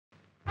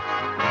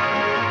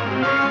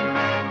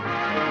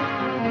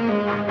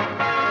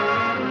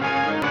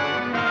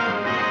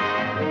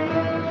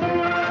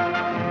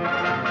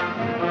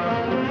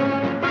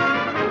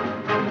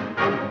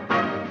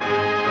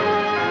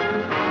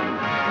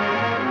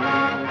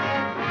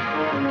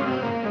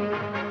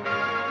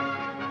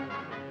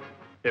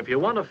if you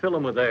want to fill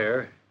them with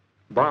air,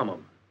 bomb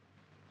them.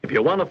 If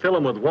you want to fill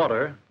them with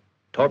water,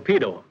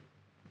 torpedo them.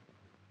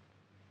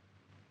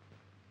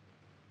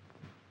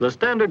 The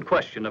standard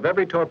question of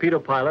every torpedo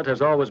pilot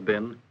has always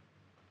been,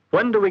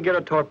 when do we get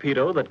a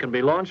torpedo that can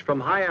be launched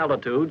from high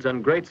altitudes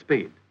and great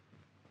speed?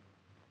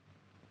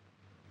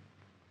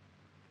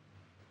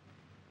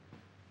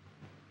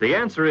 The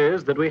answer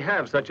is that we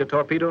have such a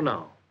torpedo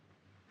now.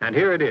 And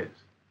here it is,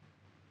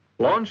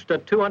 launched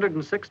at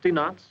 260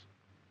 knots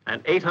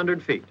and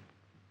 800 feet.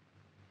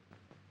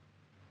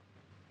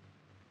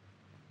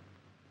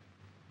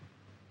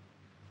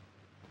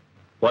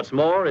 What's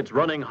more, it's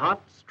running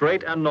hot,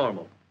 straight, and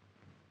normal.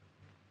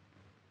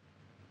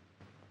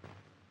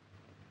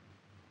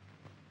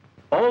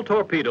 All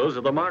torpedoes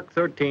of the Mark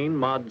 13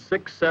 Mod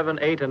 6, 7,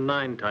 8, and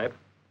 9 type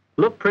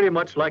look pretty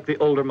much like the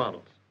older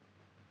models.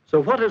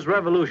 So what has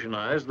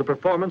revolutionized the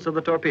performance of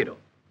the torpedo?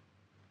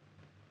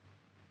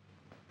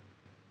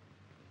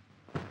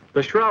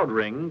 The shroud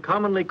ring,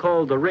 commonly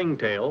called the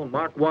ringtail,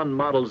 Mark 1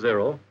 Model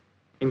 0,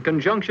 in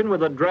conjunction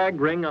with a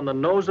drag ring on the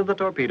nose of the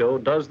torpedo,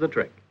 does the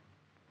trick.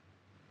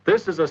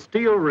 This is a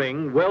steel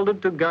ring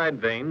welded to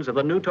guide vanes of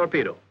the new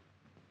torpedo.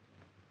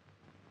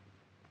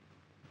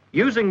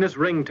 Using this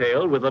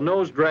ringtail with a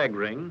nose drag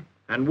ring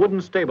and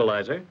wooden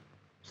stabilizer,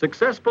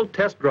 successful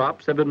test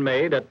drops have been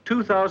made at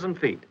 2,000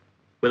 feet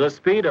with a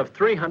speed of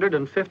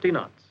 350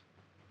 knots.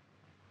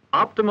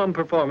 Optimum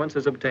performance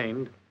is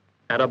obtained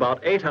at about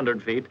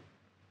 800 feet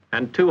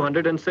and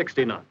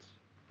 260 knots.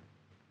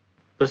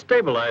 The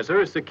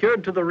stabilizer is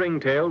secured to the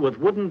ringtail with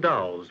wooden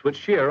dowels which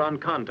shear on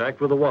contact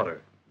with the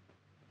water.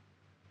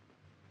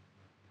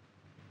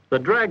 The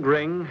drag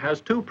ring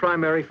has two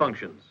primary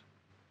functions: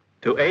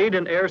 to aid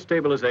in air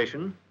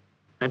stabilization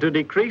and to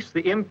decrease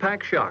the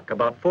impact shock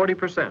about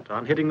 40%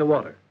 on hitting the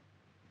water.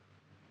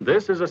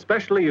 This is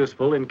especially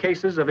useful in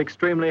cases of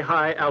extremely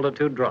high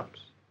altitude drops.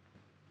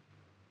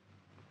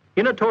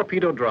 In a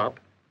torpedo drop,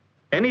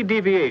 any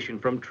deviation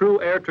from true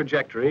air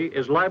trajectory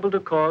is liable to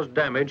cause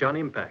damage on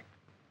impact.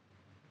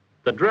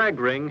 The drag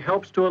ring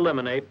helps to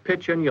eliminate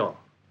pitch and yaw.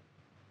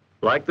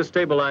 Like the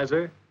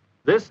stabilizer,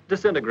 this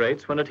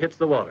disintegrates when it hits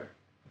the water.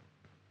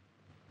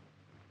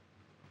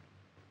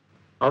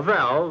 A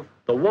valve,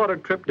 the water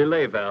trip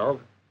delay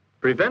valve,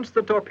 prevents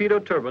the torpedo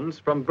turbines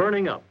from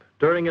burning up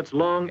during its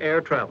long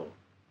air travel.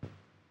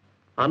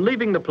 On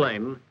leaving the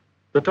plane,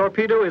 the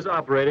torpedo is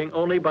operating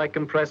only by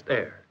compressed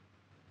air.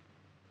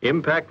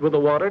 Impact with the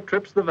water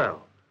trips the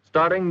valve,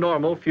 starting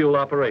normal fuel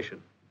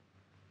operation.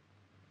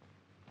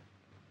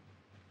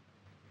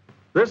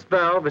 This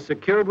valve is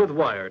secured with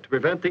wire to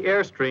prevent the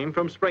airstream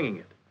from springing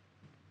it.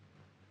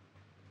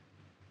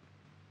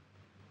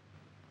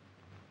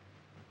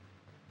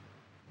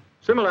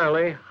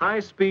 Similarly, high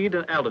speed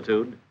and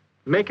altitude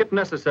make it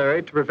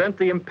necessary to prevent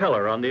the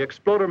impeller on the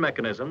exploder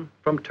mechanism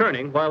from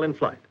turning while in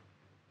flight.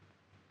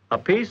 A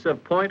piece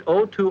of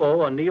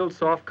 .020 annealed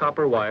soft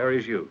copper wire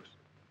is used.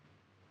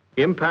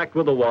 Impact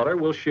with the water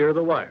will shear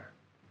the wire.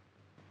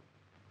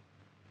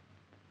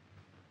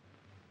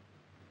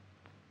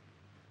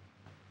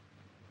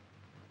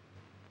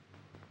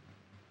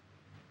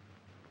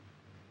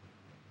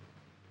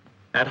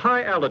 At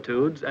high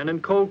altitudes and in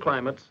cold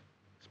climates,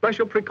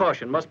 special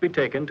precaution must be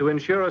taken to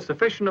ensure a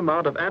sufficient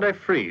amount of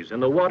antifreeze in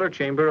the water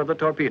chamber of the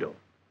torpedo.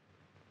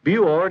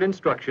 Buoyed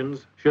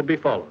instructions should be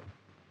followed.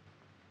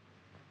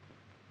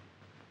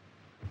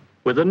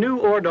 With the new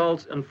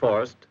Ordals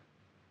enforced,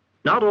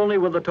 not only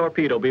will the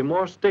torpedo be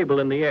more stable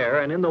in the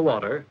air and in the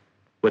water,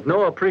 with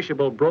no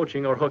appreciable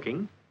broaching or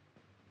hooking,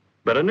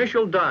 but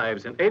initial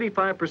dives in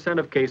 85%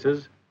 of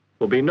cases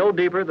will be no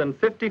deeper than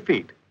 50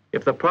 feet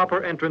if the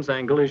proper entrance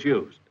angle is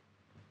used.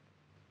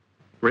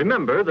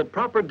 Remember that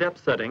proper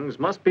depth settings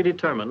must be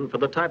determined for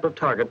the type of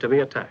target to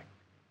be attacked.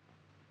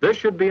 This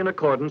should be in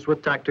accordance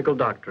with tactical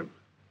doctrine.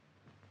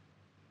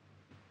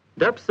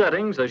 Depth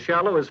settings as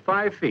shallow as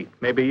 5 feet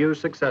may be used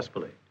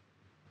successfully.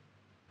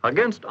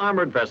 Against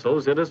armored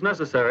vessels, it is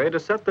necessary to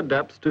set the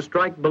depths to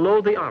strike below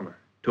the armor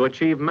to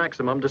achieve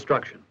maximum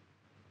destruction.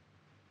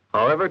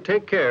 However,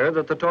 take care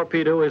that the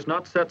torpedo is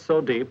not set so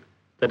deep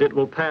that it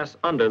will pass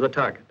under the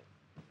target.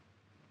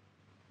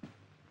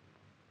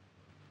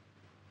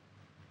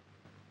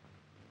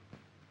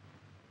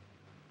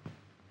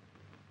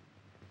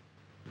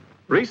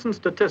 Recent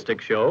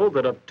statistics show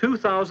that of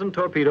 2,000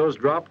 torpedoes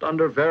dropped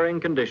under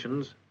varying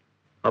conditions,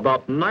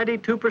 about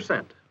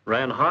 92%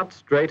 ran hot,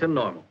 straight, and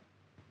normal.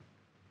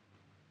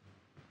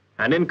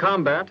 And in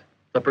combat,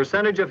 the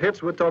percentage of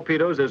hits with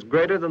torpedoes is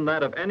greater than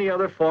that of any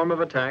other form of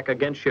attack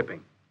against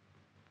shipping.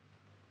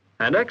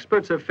 And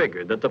experts have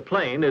figured that the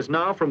plane is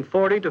now from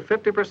 40 to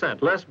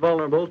 50% less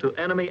vulnerable to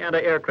enemy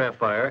anti-aircraft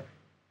fire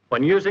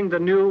when using the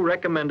new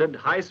recommended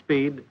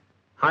high-speed,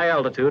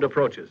 high-altitude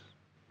approaches.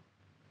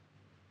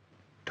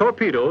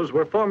 Torpedoes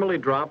were formerly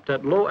dropped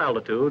at low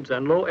altitudes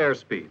and low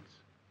airspeeds,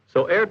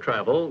 so air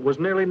travel was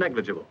nearly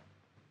negligible.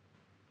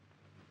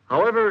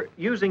 However,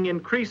 using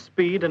increased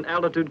speed and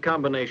altitude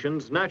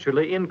combinations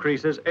naturally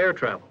increases air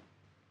travel.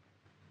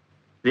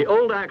 The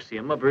old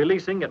axiom of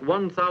releasing at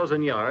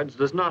 1,000 yards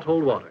does not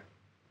hold water.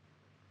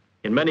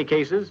 In many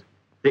cases,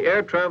 the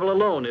air travel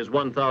alone is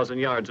 1,000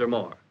 yards or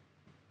more.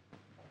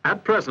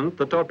 At present,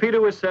 the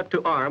torpedo is set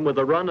to arm with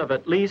a run of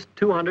at least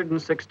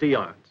 260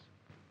 yards.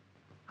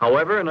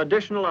 However, an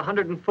additional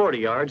 140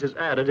 yards is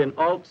added in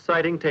alt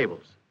sighting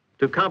tables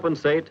to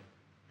compensate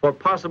for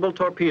possible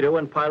torpedo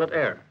and pilot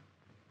error.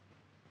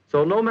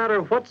 So no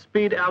matter what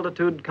speed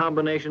altitude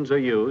combinations are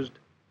used,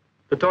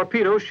 the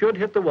torpedo should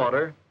hit the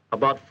water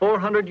about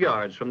 400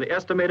 yards from the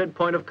estimated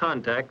point of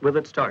contact with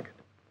its target.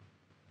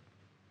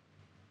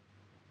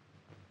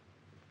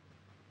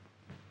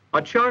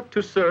 A chart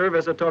to serve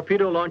as a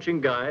torpedo launching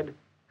guide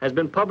has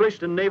been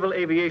published in Naval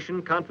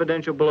Aviation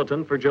Confidential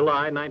Bulletin for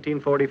July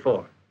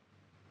 1944.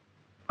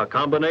 A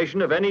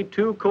combination of any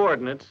two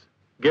coordinates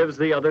gives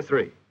the other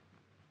three.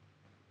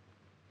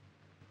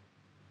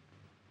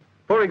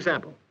 For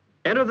example,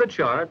 enter the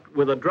chart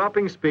with a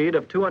dropping speed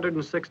of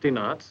 260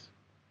 knots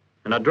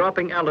and a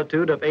dropping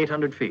altitude of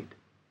 800 feet.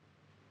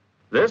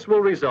 This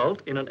will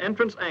result in an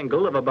entrance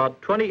angle of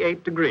about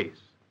 28 degrees,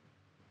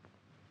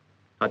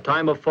 a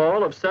time of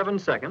fall of 7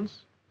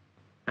 seconds,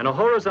 and a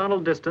horizontal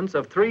distance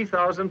of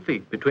 3,000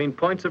 feet between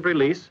points of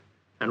release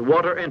and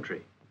water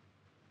entry.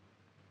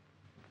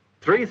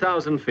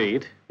 3,000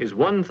 feet is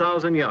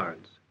 1,000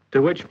 yards,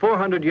 to which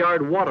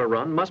 400-yard water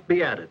run must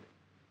be added,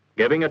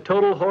 giving a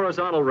total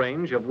horizontal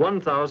range of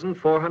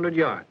 1,400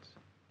 yards,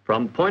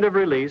 from point of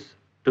release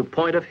to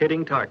point of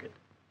hitting target.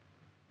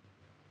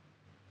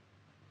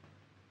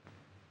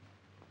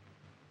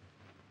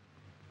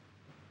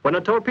 When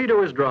a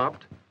torpedo is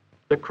dropped,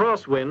 the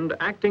crosswind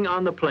acting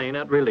on the plane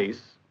at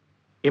release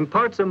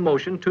imparts a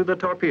motion to the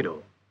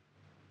torpedo,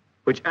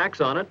 which acts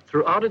on it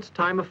throughout its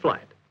time of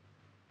flight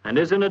and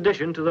is in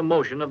addition to the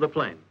motion of the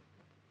plane.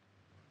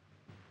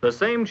 The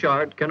same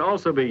chart can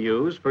also be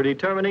used for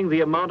determining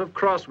the amount of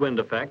crosswind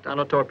effect on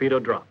a torpedo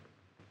drop.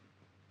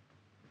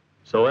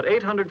 So at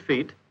 800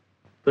 feet,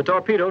 the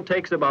torpedo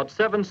takes about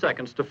 7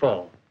 seconds to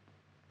fall.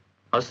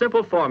 A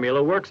simple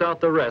formula works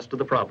out the rest of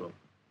the problem.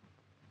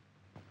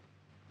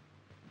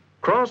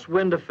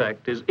 Crosswind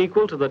effect is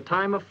equal to the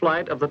time of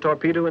flight of the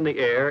torpedo in the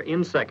air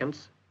in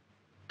seconds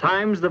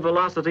times the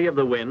velocity of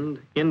the wind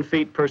in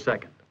feet per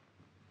second.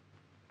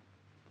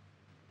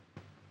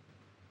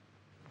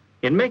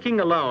 In making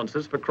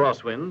allowances for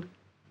crosswind,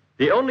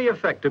 the only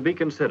effect to be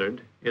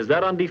considered is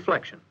that on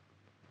deflection.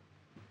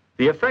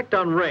 The effect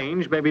on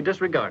range may be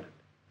disregarded.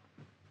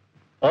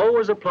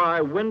 Always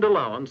apply wind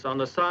allowance on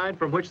the side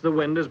from which the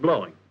wind is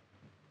blowing.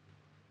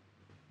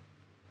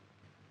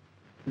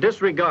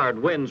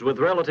 Disregard winds with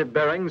relative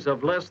bearings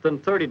of less than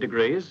 30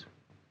 degrees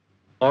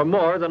or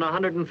more than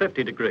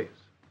 150 degrees.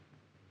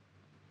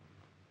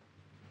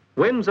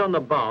 Winds on the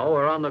bow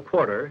or on the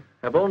quarter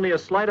have only a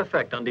slight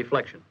effect on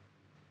deflection,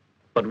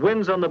 but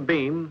winds on the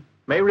beam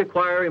may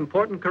require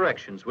important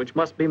corrections which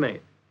must be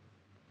made.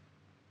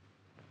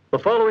 The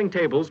following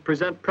tables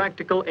present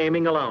practical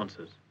aiming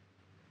allowances.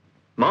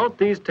 Mount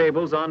these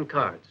tables on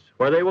cards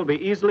where they will be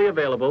easily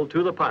available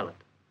to the pilot.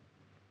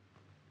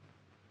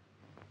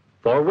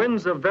 For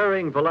winds of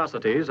varying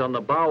velocities on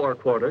the bow or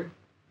quarter,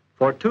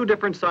 for two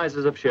different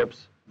sizes of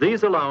ships,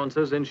 these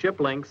allowances in ship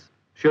lengths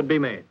should be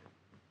made.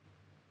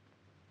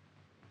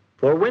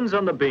 For winds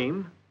on the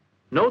beam,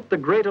 note the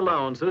great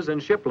allowances in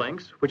ship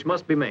lengths which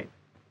must be made.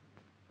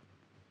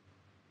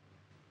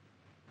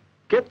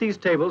 Get these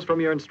tables from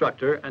your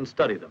instructor and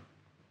study them.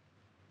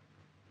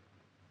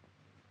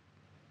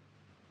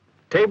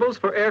 Tables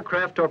for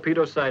aircraft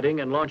torpedo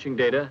sighting and launching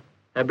data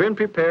have been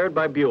prepared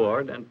by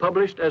Buord and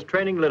published as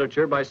training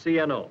literature by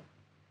CNO.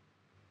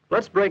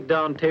 Let's break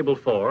down Table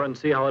 4 and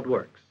see how it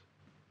works.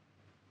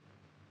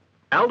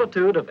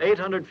 Altitude of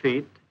 800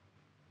 feet,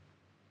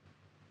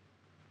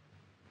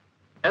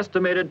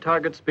 estimated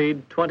target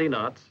speed 20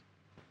 knots,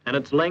 and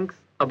its length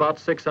about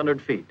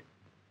 600 feet.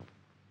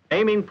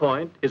 Aiming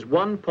point is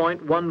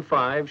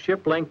 1.15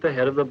 ship length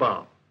ahead of the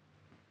bow.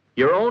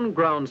 Your own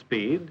ground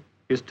speed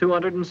is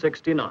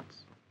 260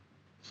 knots.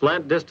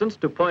 Slant distance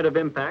to point of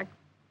impact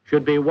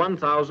should be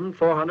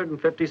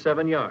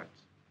 1,457 yards.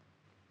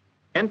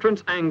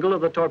 Entrance angle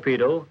of the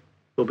torpedo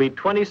will be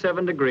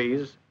 27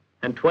 degrees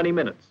and 20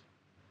 minutes.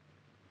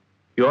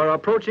 You are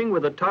approaching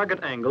with a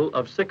target angle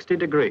of 60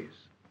 degrees.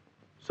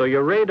 So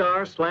your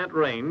radar slant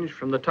range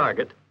from the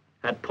target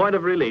at point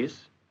of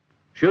release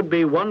should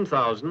be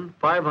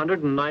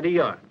 1,590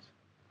 yards.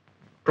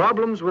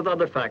 Problems with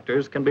other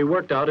factors can be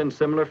worked out in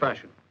similar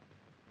fashion.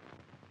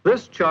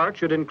 This chart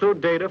should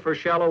include data for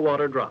shallow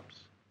water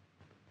drops,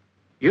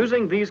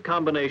 using these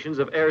combinations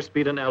of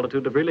airspeed and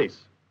altitude of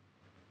release.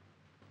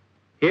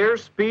 Here,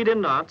 speed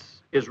in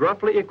knots is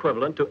roughly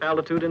equivalent to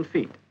altitude in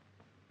feet.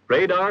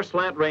 Radar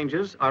slant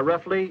ranges are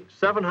roughly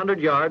 700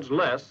 yards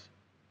less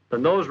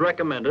than those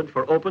recommended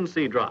for open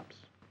sea drops.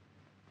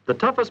 The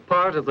toughest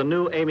part of the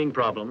new aiming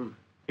problem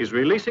is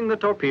releasing the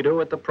torpedo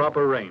at the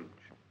proper range.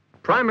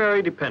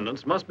 Primary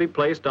dependence must be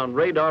placed on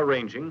radar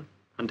ranging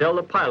until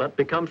the pilot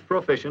becomes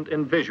proficient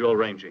in visual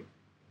ranging.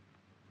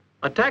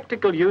 A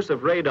tactical use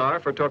of radar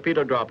for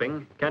torpedo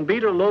dropping can be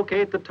to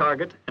locate the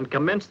target and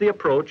commence the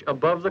approach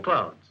above the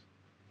clouds.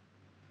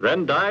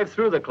 Then dive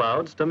through the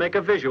clouds to make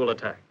a visual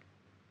attack.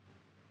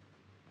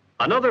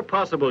 Another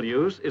possible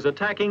use is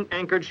attacking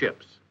anchored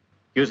ships,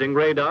 using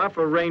radar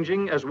for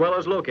ranging as well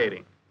as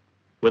locating,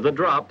 with a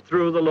drop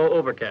through the low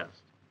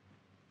overcast.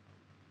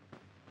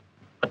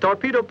 A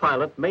torpedo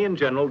pilot may in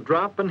general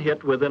drop and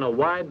hit within a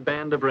wide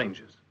band of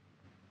ranges.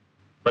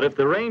 But if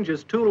the range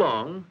is too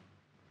long,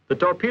 the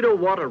torpedo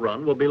water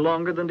run will be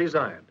longer than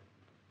desired,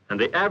 and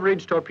the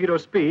average torpedo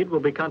speed will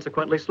be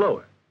consequently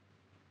slower,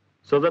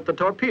 so that the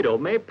torpedo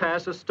may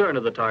pass astern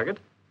of the target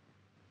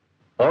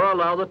or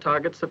allow the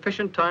target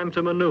sufficient time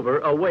to maneuver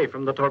away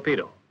from the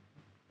torpedo.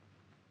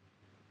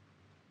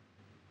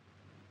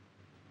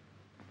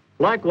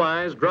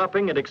 Likewise,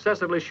 dropping at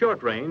excessively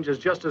short range is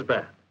just as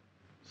bad,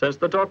 since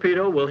the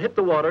torpedo will hit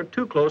the water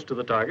too close to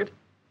the target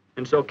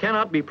and so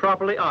cannot be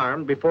properly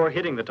armed before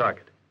hitting the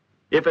target,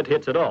 if it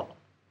hits at all.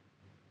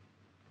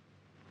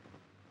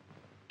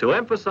 To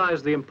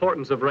emphasize the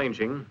importance of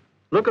ranging,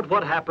 look at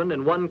what happened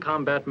in one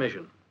combat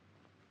mission.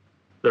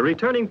 The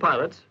returning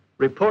pilots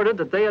reported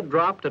that they had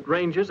dropped at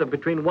ranges of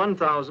between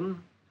 1,000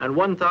 and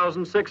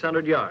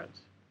 1,600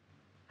 yards,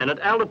 and at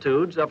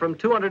altitudes of from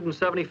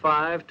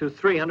 275 to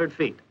 300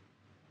 feet.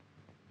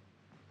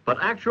 But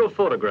actual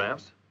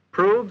photographs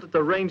proved that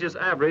the ranges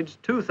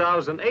averaged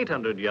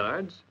 2,800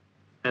 yards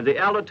and the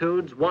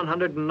altitudes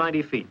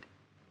 190 feet.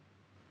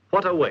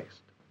 What a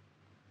waste.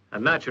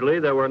 And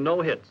naturally, there were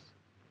no hits.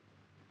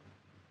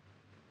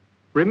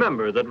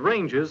 Remember that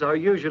ranges are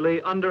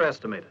usually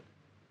underestimated,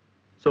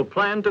 so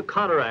plan to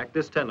counteract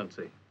this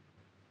tendency.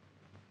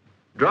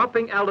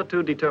 Dropping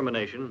altitude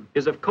determination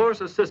is of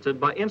course assisted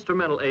by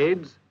instrumental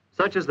aids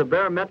such as the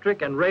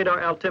barometric and radar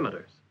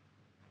altimeters.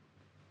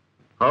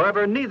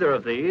 However, neither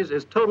of these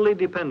is totally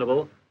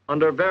dependable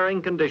under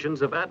varying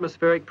conditions of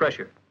atmospheric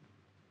pressure,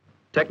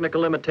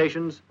 technical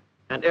limitations,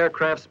 and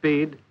aircraft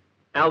speed,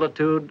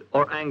 altitude,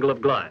 or angle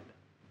of glide.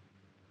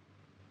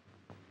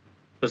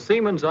 The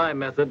seaman's eye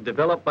method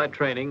developed by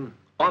training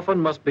often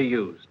must be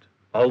used,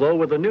 although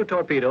with a new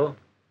torpedo,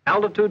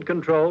 altitude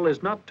control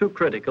is not too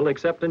critical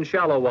except in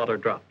shallow water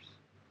drops.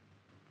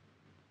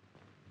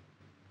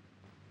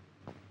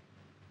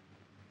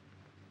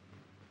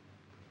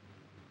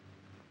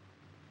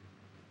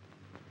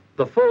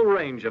 The full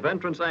range of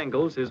entrance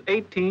angles is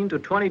 18 to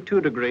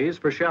 22 degrees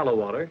for shallow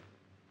water,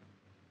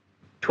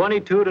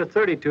 22 to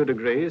 32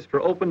 degrees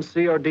for open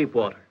sea or deep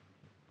water.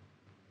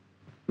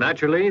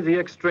 Naturally, the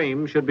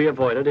extreme should be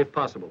avoided if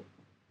possible.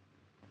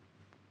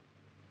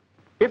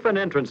 If an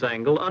entrance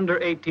angle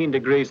under 18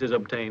 degrees is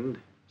obtained,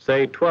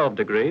 say 12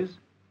 degrees,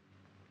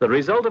 the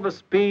result of a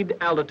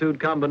speed-altitude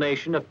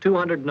combination of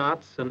 200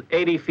 knots and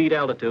 80 feet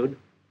altitude,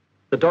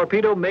 the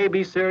torpedo may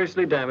be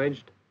seriously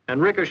damaged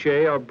and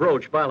ricochet or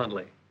broach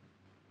violently.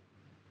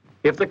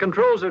 If the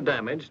controls are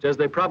damaged, as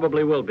they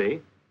probably will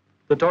be,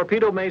 the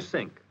torpedo may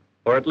sink,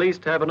 or at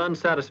least have an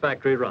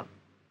unsatisfactory run.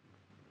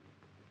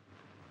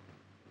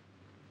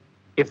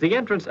 If the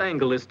entrance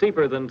angle is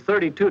steeper than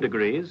 32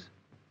 degrees,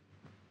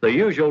 the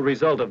usual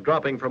result of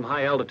dropping from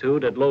high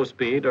altitude at low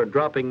speed or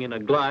dropping in a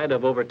glide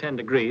of over 10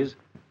 degrees,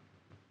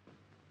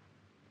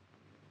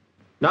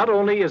 not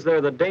only is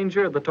there the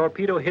danger of the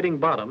torpedo hitting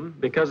bottom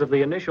because of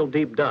the initial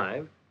deep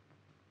dive,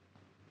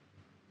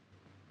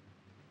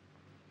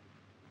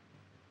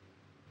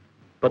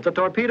 but the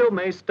torpedo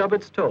may stub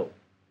its toe,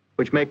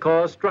 which may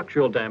cause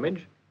structural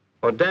damage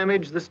or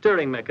damage the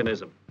steering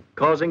mechanism,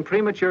 causing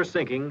premature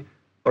sinking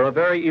or a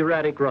very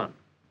erratic run.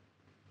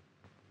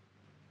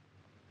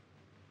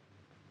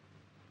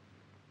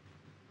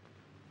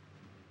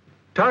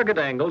 Target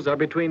angles are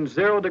between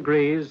 0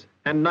 degrees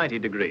and 90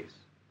 degrees,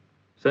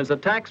 since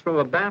attacks from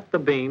abaft the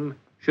beam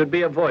should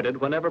be avoided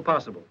whenever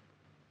possible,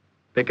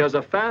 because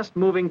a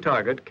fast-moving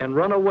target can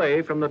run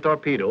away from the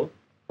torpedo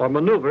or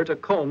maneuver to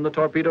comb the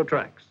torpedo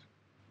tracks.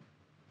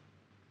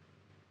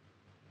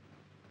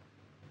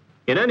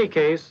 In any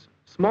case,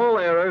 small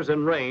errors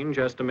in range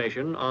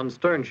estimation on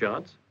stern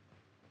shots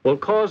will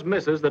cause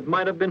misses that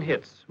might have been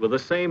hits with the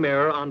same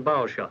error on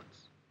bow shots.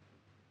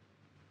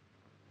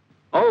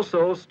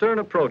 Also, stern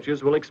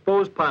approaches will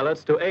expose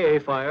pilots to AA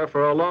fire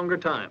for a longer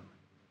time,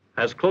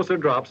 as closer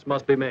drops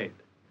must be made.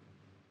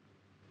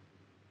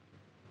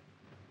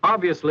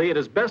 Obviously, it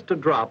is best to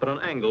drop at an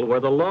angle where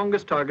the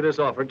longest target is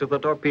offered to the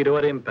torpedo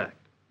at impact.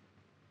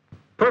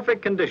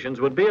 Perfect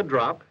conditions would be a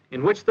drop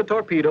in which the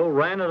torpedo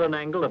ran at an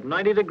angle of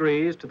 90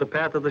 degrees to the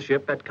path of the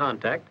ship at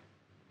contact,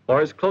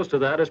 or as close to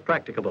that as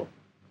practicable.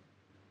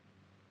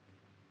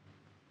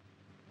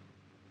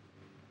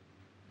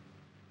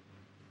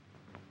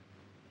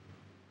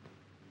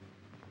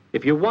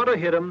 If you want to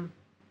hit him,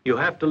 you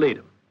have to lead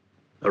him,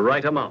 the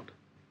right amount.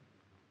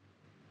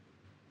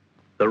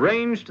 The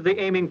range to the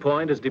aiming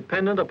point is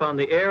dependent upon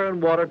the air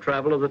and water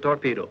travel of the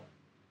torpedo.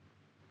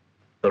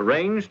 The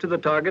range to the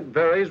target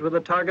varies with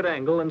the target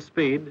angle and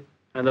speed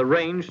and the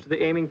range to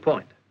the aiming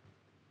point.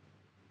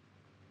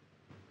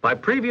 By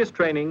previous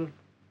training,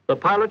 the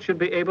pilot should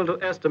be able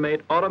to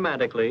estimate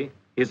automatically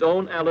his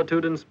own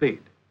altitude and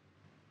speed.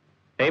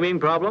 Aiming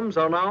problems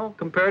are now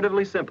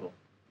comparatively simple.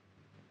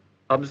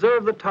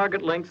 Observe the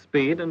target length,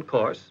 speed, and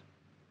course,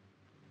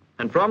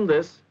 and from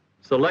this,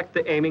 select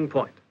the aiming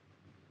point.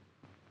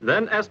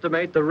 Then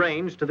estimate the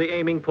range to the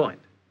aiming point.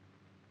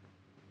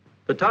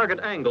 The target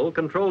angle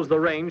controls the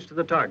range to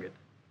the target,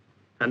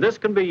 and this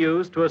can be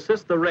used to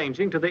assist the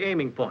ranging to the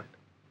aiming point.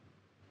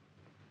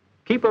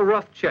 Keep a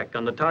rough check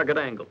on the target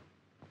angle,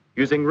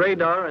 using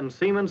radar and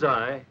Seaman's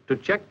eye to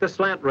check the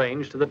slant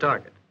range to the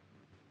target.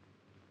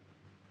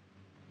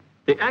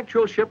 The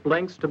actual ship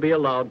lengths to be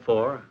allowed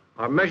for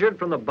are measured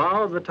from the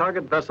bow of the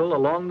target vessel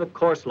along the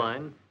course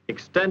line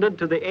extended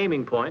to the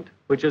aiming point,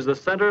 which is the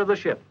center of the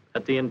ship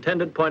at the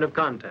intended point of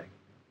contact.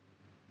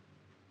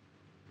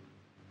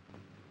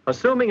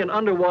 Assuming an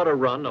underwater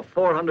run of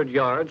 400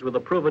 yards with a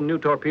proven new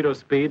torpedo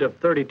speed of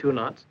 32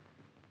 knots,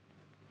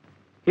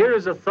 here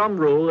is a thumb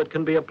rule that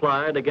can be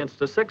applied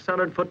against a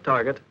 600-foot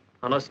target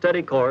on a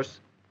steady course,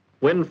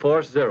 wind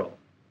force 0.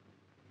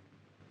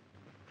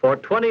 For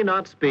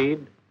 20-knot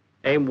speed,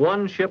 aim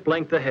 1 ship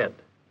length ahead.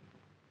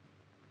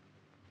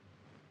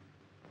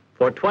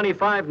 For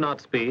 25-knot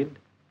speed,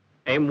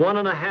 aim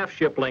 1.5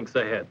 ship lengths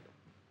ahead.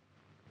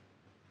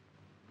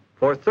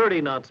 For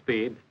 30-knot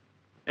speed,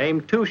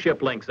 aim 2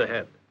 ship lengths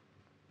ahead.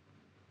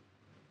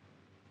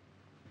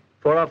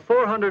 For a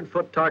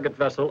 400-foot target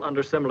vessel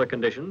under similar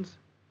conditions,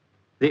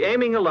 the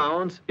aiming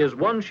allowance is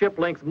 1 ship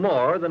length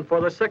more than for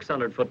the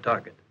 600-foot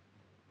target.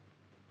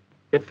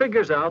 It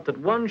figures out that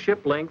 1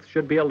 ship length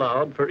should be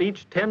allowed for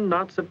each 10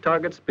 knots of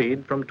target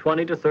speed from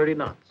 20 to 30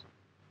 knots.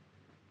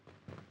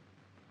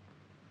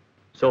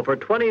 So for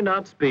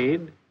 20-knot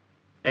speed,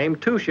 aim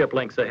 2 ship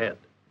lengths ahead.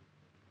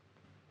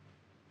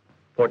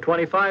 For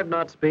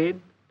 25-knot speed,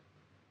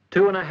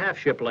 2.5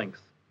 ship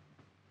lengths.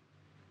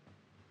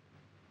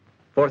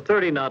 For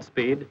 30-knot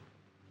speed,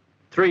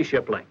 3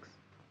 ship lengths.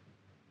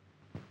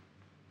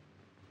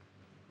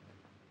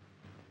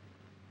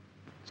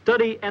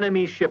 Study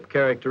enemy ship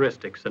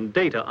characteristics and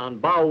data on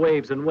bow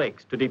waves and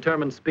wakes to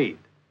determine speed.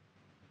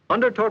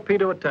 Under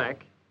torpedo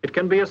attack, it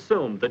can be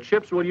assumed that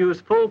ships will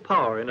use full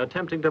power in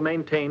attempting to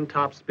maintain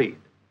top speed.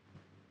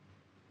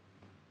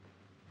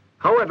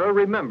 However,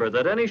 remember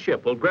that any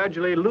ship will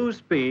gradually lose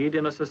speed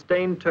in a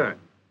sustained turn.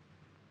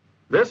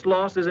 This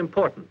loss is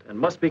important and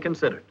must be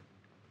considered.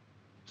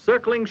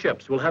 Circling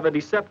ships will have a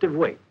deceptive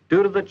weight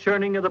due to the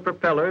churning of the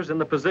propellers and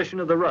the position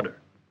of the rudder.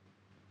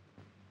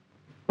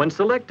 When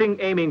selecting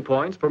aiming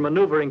points for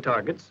maneuvering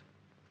targets,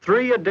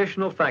 3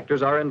 additional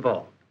factors are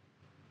involved: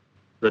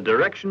 the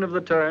direction of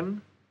the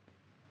turn,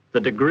 the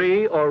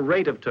degree or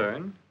rate of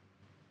turn,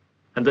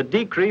 and the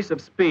decrease of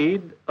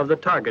speed of the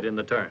target in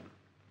the turn.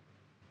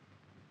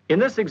 In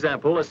this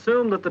example,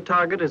 assume that the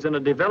target is in a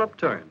developed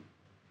turn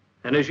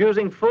and is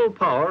using full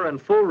power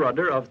and full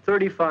rudder of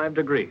 35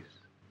 degrees.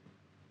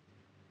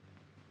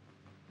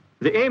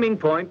 The aiming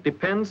point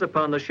depends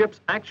upon the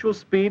ship's actual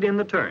speed in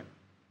the turn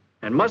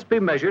and must be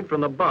measured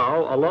from the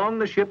bow along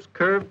the ship's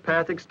curved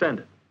path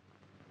extended.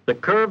 The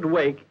curved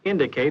wake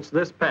indicates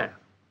this path.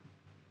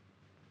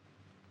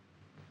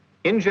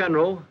 In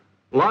general,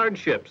 large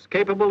ships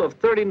capable of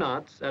 30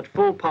 knots at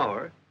full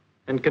power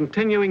and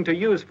continuing to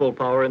use full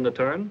power in the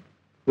turn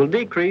will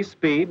decrease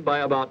speed by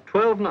about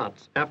 12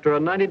 knots after a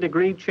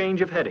 90-degree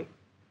change of heading.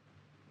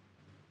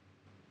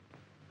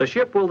 The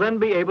ship will then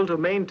be able to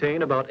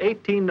maintain about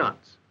 18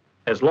 knots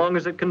as long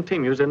as it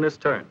continues in this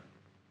turn.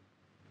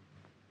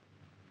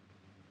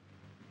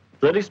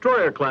 The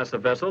destroyer class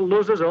of vessel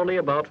loses only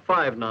about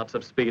 5 knots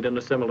of speed in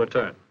a similar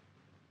turn.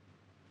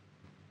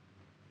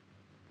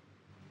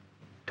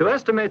 To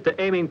estimate the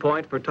aiming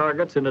point for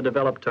targets in a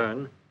developed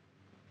turn,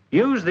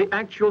 use the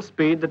actual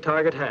speed the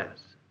target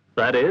has.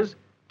 That is,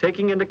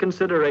 taking into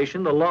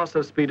consideration the loss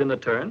of speed in the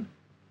turn,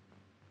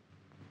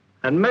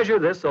 and measure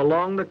this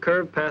along the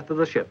curved path of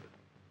the ship,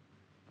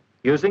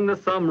 using the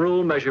thumb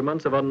rule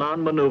measurements of a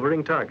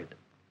non-maneuvering target.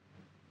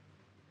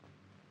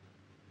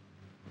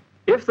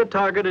 If the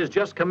target is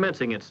just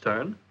commencing its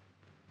turn,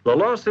 the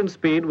loss in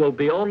speed will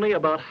be only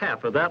about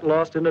half of that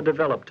lost in a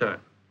developed turn.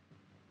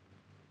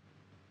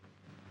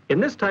 In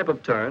this type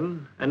of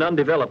turn, an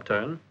undeveloped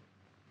turn,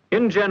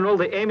 in general,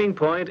 the aiming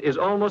point is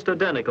almost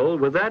identical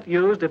with that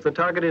used if the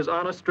target is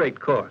on a straight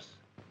course.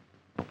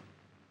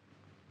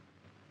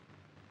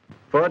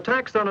 For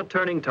attacks on a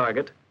turning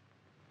target,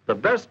 the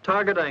best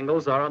target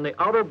angles are on the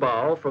outer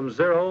bow from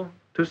 0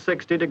 to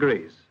 60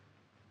 degrees.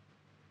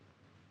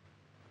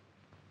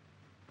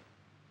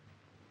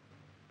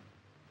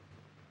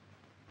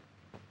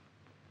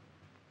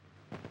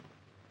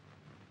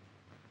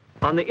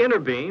 On the inner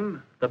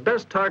beam, the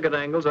best target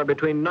angles are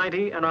between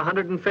 90 and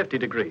 150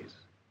 degrees.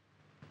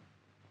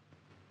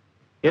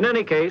 In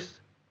any case,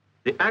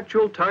 the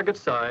actual target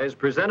size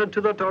presented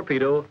to the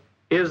torpedo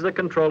is the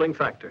controlling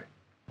factor.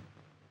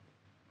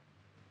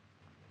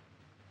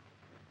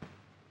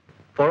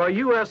 For a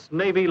U.S.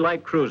 Navy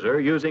light cruiser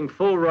using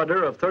full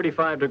rudder of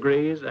 35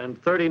 degrees and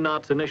 30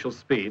 knots initial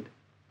speed,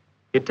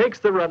 it takes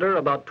the rudder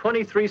about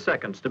 23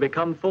 seconds to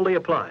become fully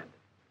applied,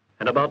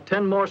 and about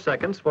 10 more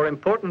seconds for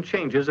important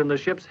changes in the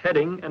ship's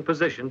heading and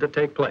position to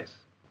take place.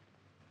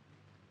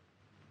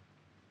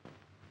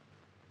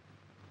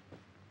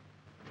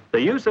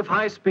 The use of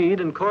high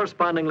speed and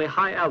correspondingly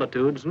high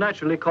altitudes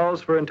naturally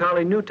calls for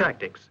entirely new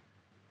tactics,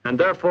 and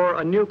therefore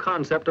a new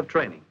concept of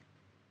training.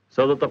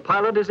 so that the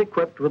pilot is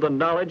equipped with the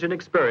knowledge and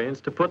experience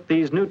to put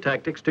these new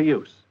tactics to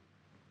use.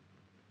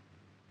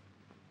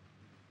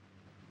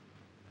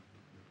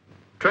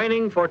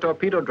 Training for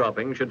torpedo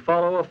dropping should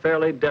follow a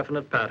fairly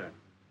definite pattern.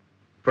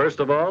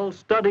 First of all,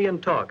 study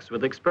and talks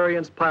with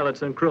experienced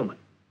pilots and crewmen.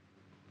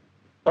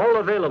 All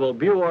available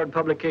Buord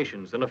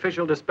publications and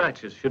official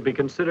dispatches should be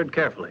considered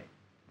carefully.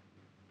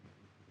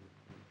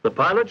 The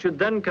pilot should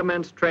then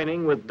commence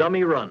training with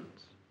dummy runs.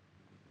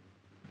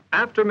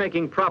 After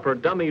making proper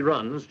dummy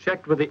runs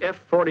checked with the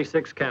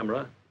F-46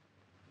 camera,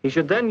 he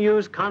should then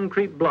use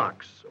concrete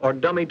blocks or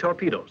dummy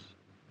torpedoes.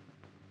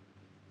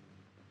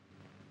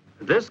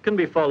 This can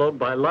be followed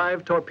by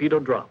live torpedo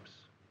drops,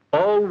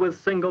 all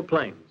with single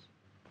planes.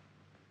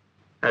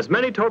 As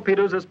many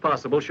torpedoes as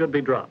possible should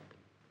be dropped.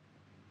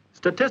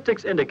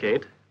 Statistics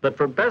indicate that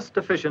for best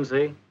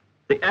efficiency,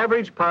 the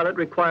average pilot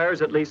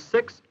requires at least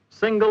 6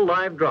 single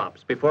live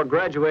drops before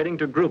graduating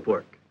to group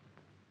work.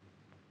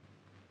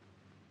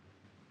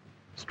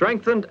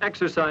 Strengthened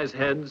exercise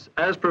heads,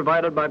 as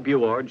provided by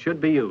Buord, should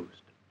be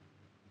used.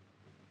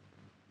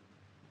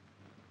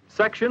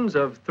 Sections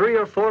of 3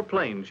 or 4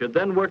 planes should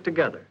then work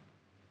together,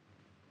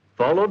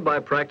 followed by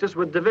practice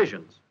with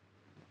divisions,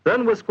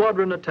 then with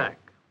squadron attack,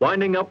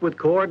 winding up with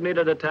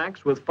coordinated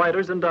attacks with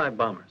fighters and dive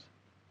bombers.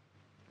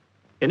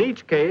 In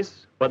each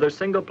case, whether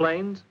single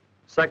planes,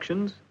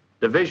 sections,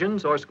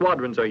 divisions, or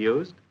squadrons are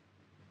used,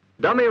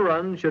 dummy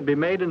runs should be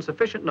made in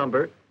sufficient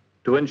number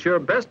to ensure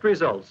best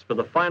results for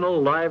the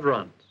final live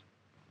runs.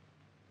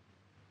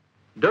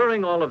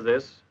 During all of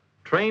this,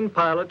 trained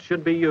pilots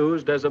should be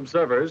used as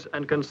observers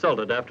and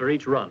consulted after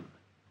each run.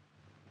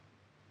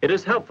 It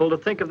is helpful to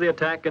think of the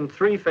attack in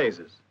 3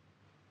 phases: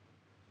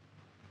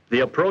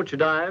 the approach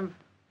dive,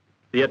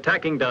 the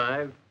attacking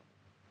dive,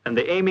 and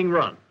the aiming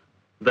run,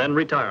 then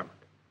retirement.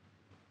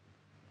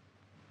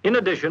 In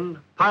addition,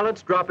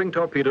 pilots dropping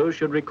torpedoes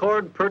should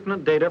record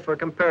pertinent data for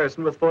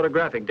comparison with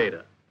photographic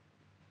data.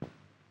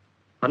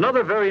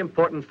 Another very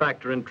important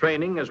factor in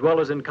training as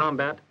well as in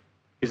combat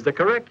is the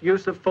correct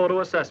use of photo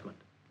assessment.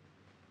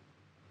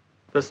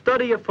 The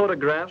study of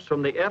photographs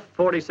from the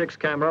F-46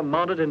 camera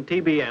mounted in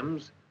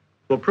TBMs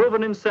will prove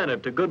an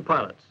incentive to good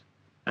pilots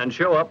and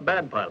show up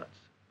bad pilots.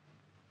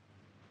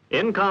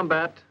 In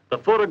combat, the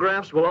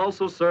photographs will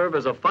also serve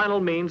as a final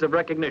means of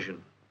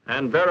recognition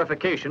and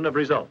verification of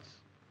results.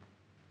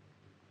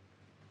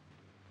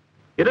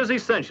 It is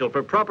essential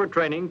for proper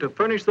training to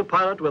furnish the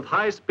pilot with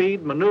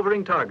high-speed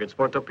maneuvering targets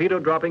for torpedo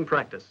dropping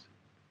practice.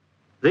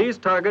 These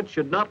targets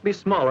should not be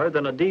smaller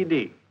than a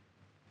DD.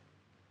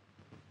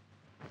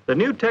 The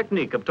new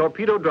technique of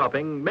torpedo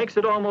dropping makes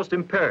it almost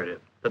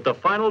imperative that the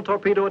final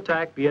torpedo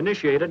attack be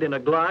initiated in a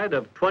glide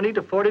of 20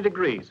 to 40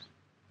 degrees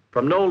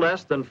from no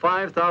less than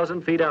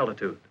 5,000 feet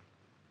altitude.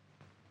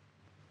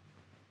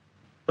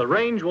 The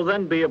range will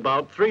then be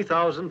about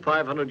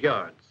 3,500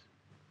 yards.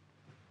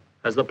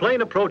 As the plane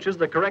approaches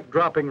the correct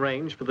dropping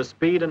range for the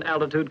speed and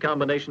altitude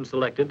combination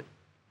selected,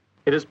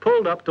 it is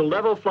pulled up to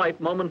level flight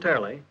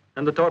momentarily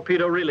and the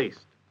torpedo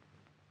released.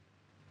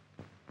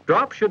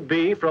 Drop should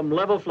be from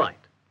level flight,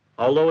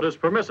 although it is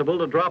permissible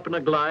to drop in a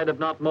glide of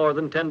not more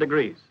than 10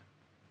 degrees.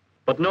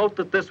 But note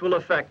that this will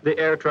affect the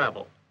air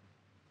travel.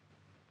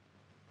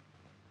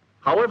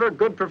 However,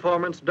 good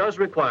performance does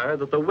require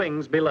that the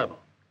wings be level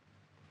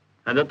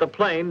and that the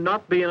plane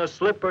not be in a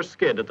slip or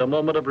skid at the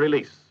moment of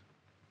release.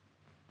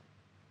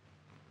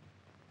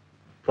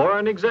 For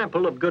an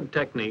example of good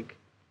technique,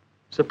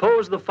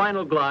 suppose the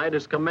final glide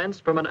is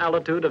commenced from an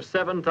altitude of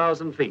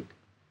 7,000 feet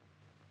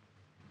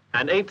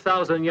and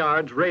 8,000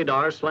 yards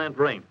radar slant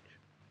range.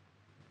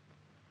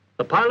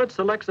 The pilot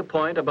selects a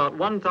point about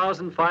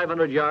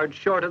 1,500 yards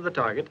short of the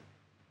target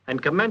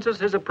and commences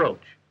his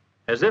approach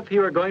as if he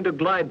were going to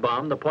glide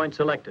bomb the point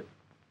selected.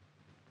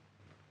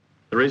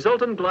 The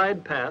resultant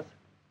glide path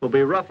will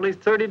be roughly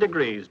 30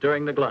 degrees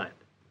during the glide.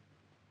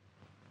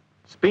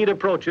 Speed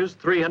approaches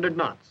 300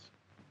 knots.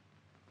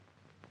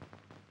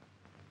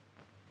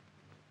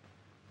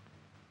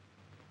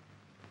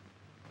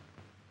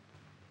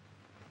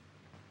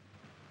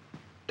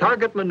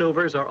 Target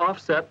maneuvers are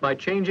offset by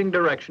changing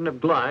direction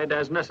of glide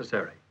as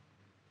necessary.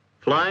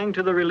 Flying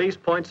to the release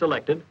point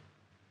selected,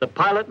 the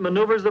pilot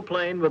maneuvers the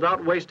plane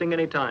without wasting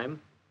any time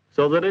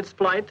so that its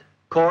flight,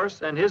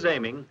 course, and his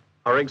aiming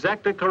are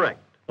exactly correct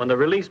when the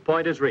release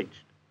point is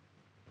reached.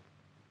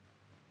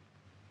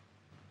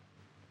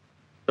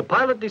 The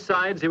pilot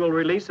decides he will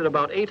release at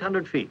about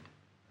 800 feet.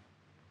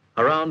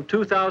 Around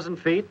 2,000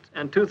 feet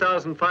and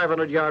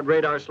 2,500 yard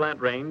radar slant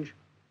range,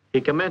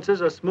 he commences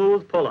a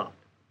smooth pullout.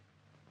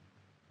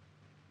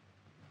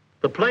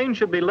 The plane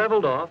should be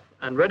leveled off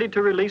and ready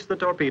to release the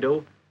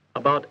torpedo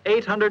about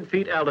 800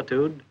 feet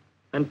altitude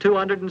and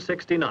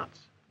 260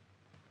 knots,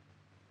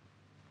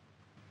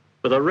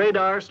 with a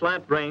radar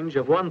slant range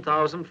of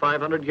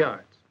 1,500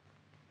 yards.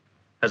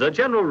 As a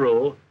general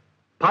rule,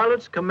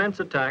 pilots commence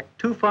attack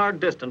too far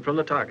distant from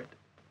the target,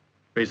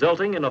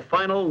 resulting in a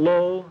final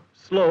low,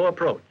 slow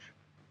approach.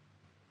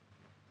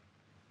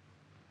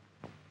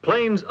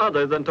 Planes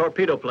other than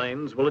torpedo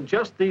planes will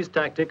adjust these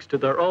tactics to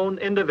their own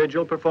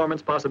individual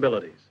performance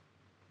possibilities.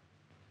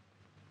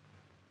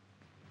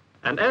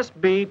 An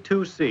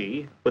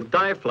SB-2C with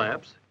dive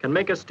flaps can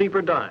make a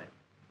steeper dive,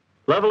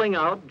 leveling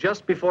out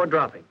just before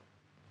dropping.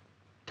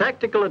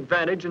 Tactical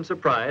advantage and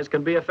surprise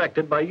can be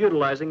affected by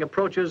utilizing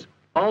approaches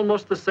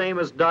almost the same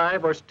as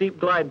dive or steep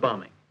glide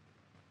bombing.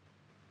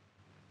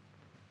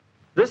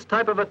 This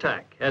type of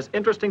attack has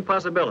interesting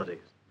possibilities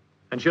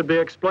and should be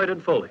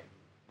exploited fully.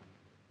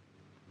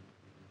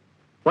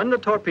 When the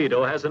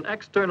torpedo has an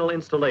external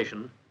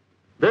installation,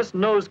 this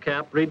nose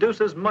cap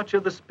reduces much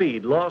of the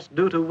speed lost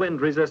due to wind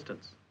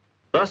resistance,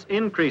 thus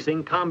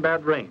increasing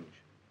combat range.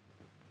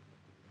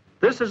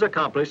 This is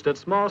accomplished at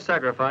small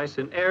sacrifice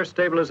in air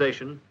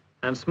stabilization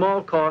and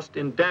small cost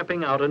in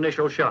damping out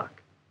initial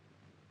shock.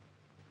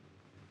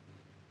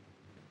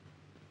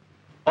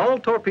 All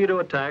torpedo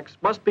attacks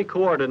must be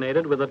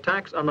coordinated with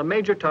attacks on the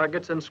major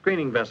targets and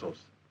screening vessels,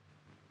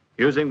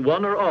 using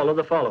one or all of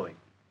the following: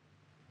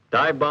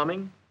 dive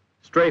bombing,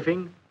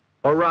 strafing,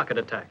 or rocket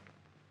attack.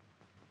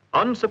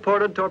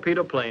 Unsupported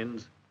torpedo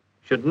planes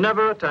should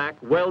never attack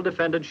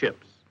well-defended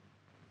ships.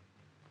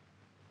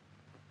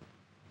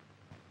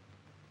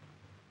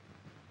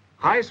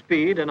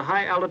 High-speed and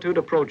high-altitude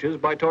approaches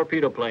by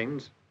torpedo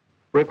planes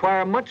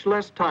require much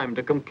less time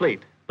to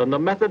complete than the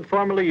method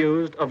formerly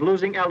used of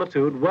losing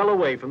altitude well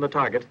away from the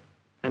target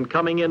and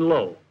coming in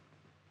low.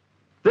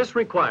 This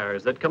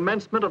requires that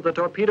commencement of the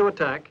torpedo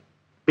attack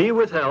be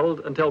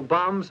withheld until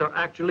bombs are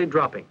actually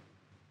dropping.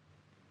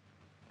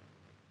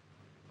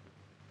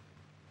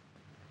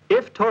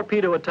 If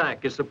torpedo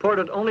attack is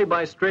supported only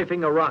by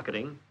strafing or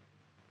rocketing,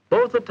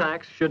 both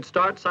attacks should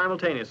start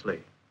simultaneously.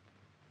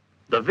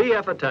 The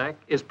VF attack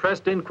is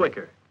pressed in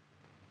quicker,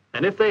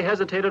 and if they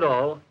hesitate at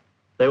all,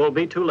 they will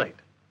be too late.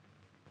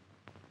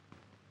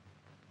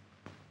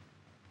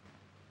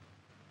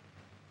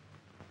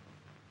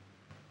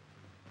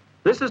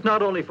 This is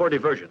not only for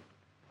diversion,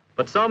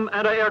 but some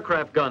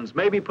anti-aircraft guns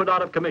may be put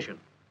out of commission,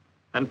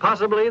 and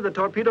possibly the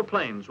torpedo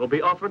planes will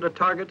be offered a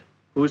target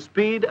whose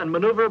speed and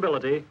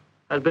maneuverability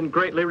has been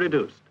greatly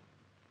reduced.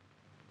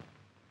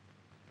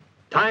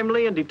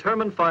 Timely and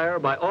determined fire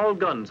by all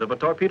guns of a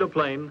torpedo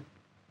plane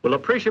will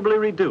appreciably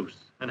reduce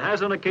and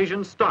has on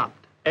occasion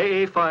stopped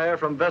AA fire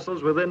from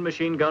vessels within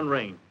machine gun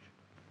range.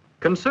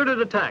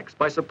 Concerted attacks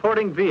by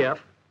supporting VF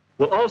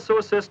will also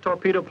assist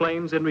torpedo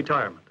planes in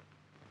retirement.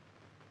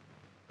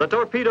 The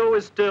torpedo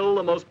is still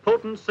the most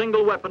potent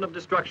single weapon of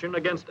destruction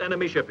against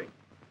enemy shipping,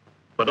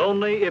 but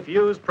only if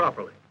used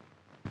properly.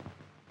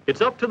 It's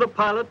up to the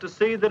pilot to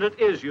see that it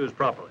is used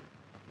properly,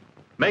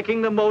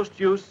 making the most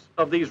use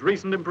of these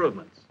recent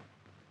improvements.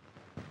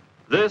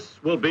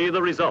 This will be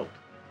the result.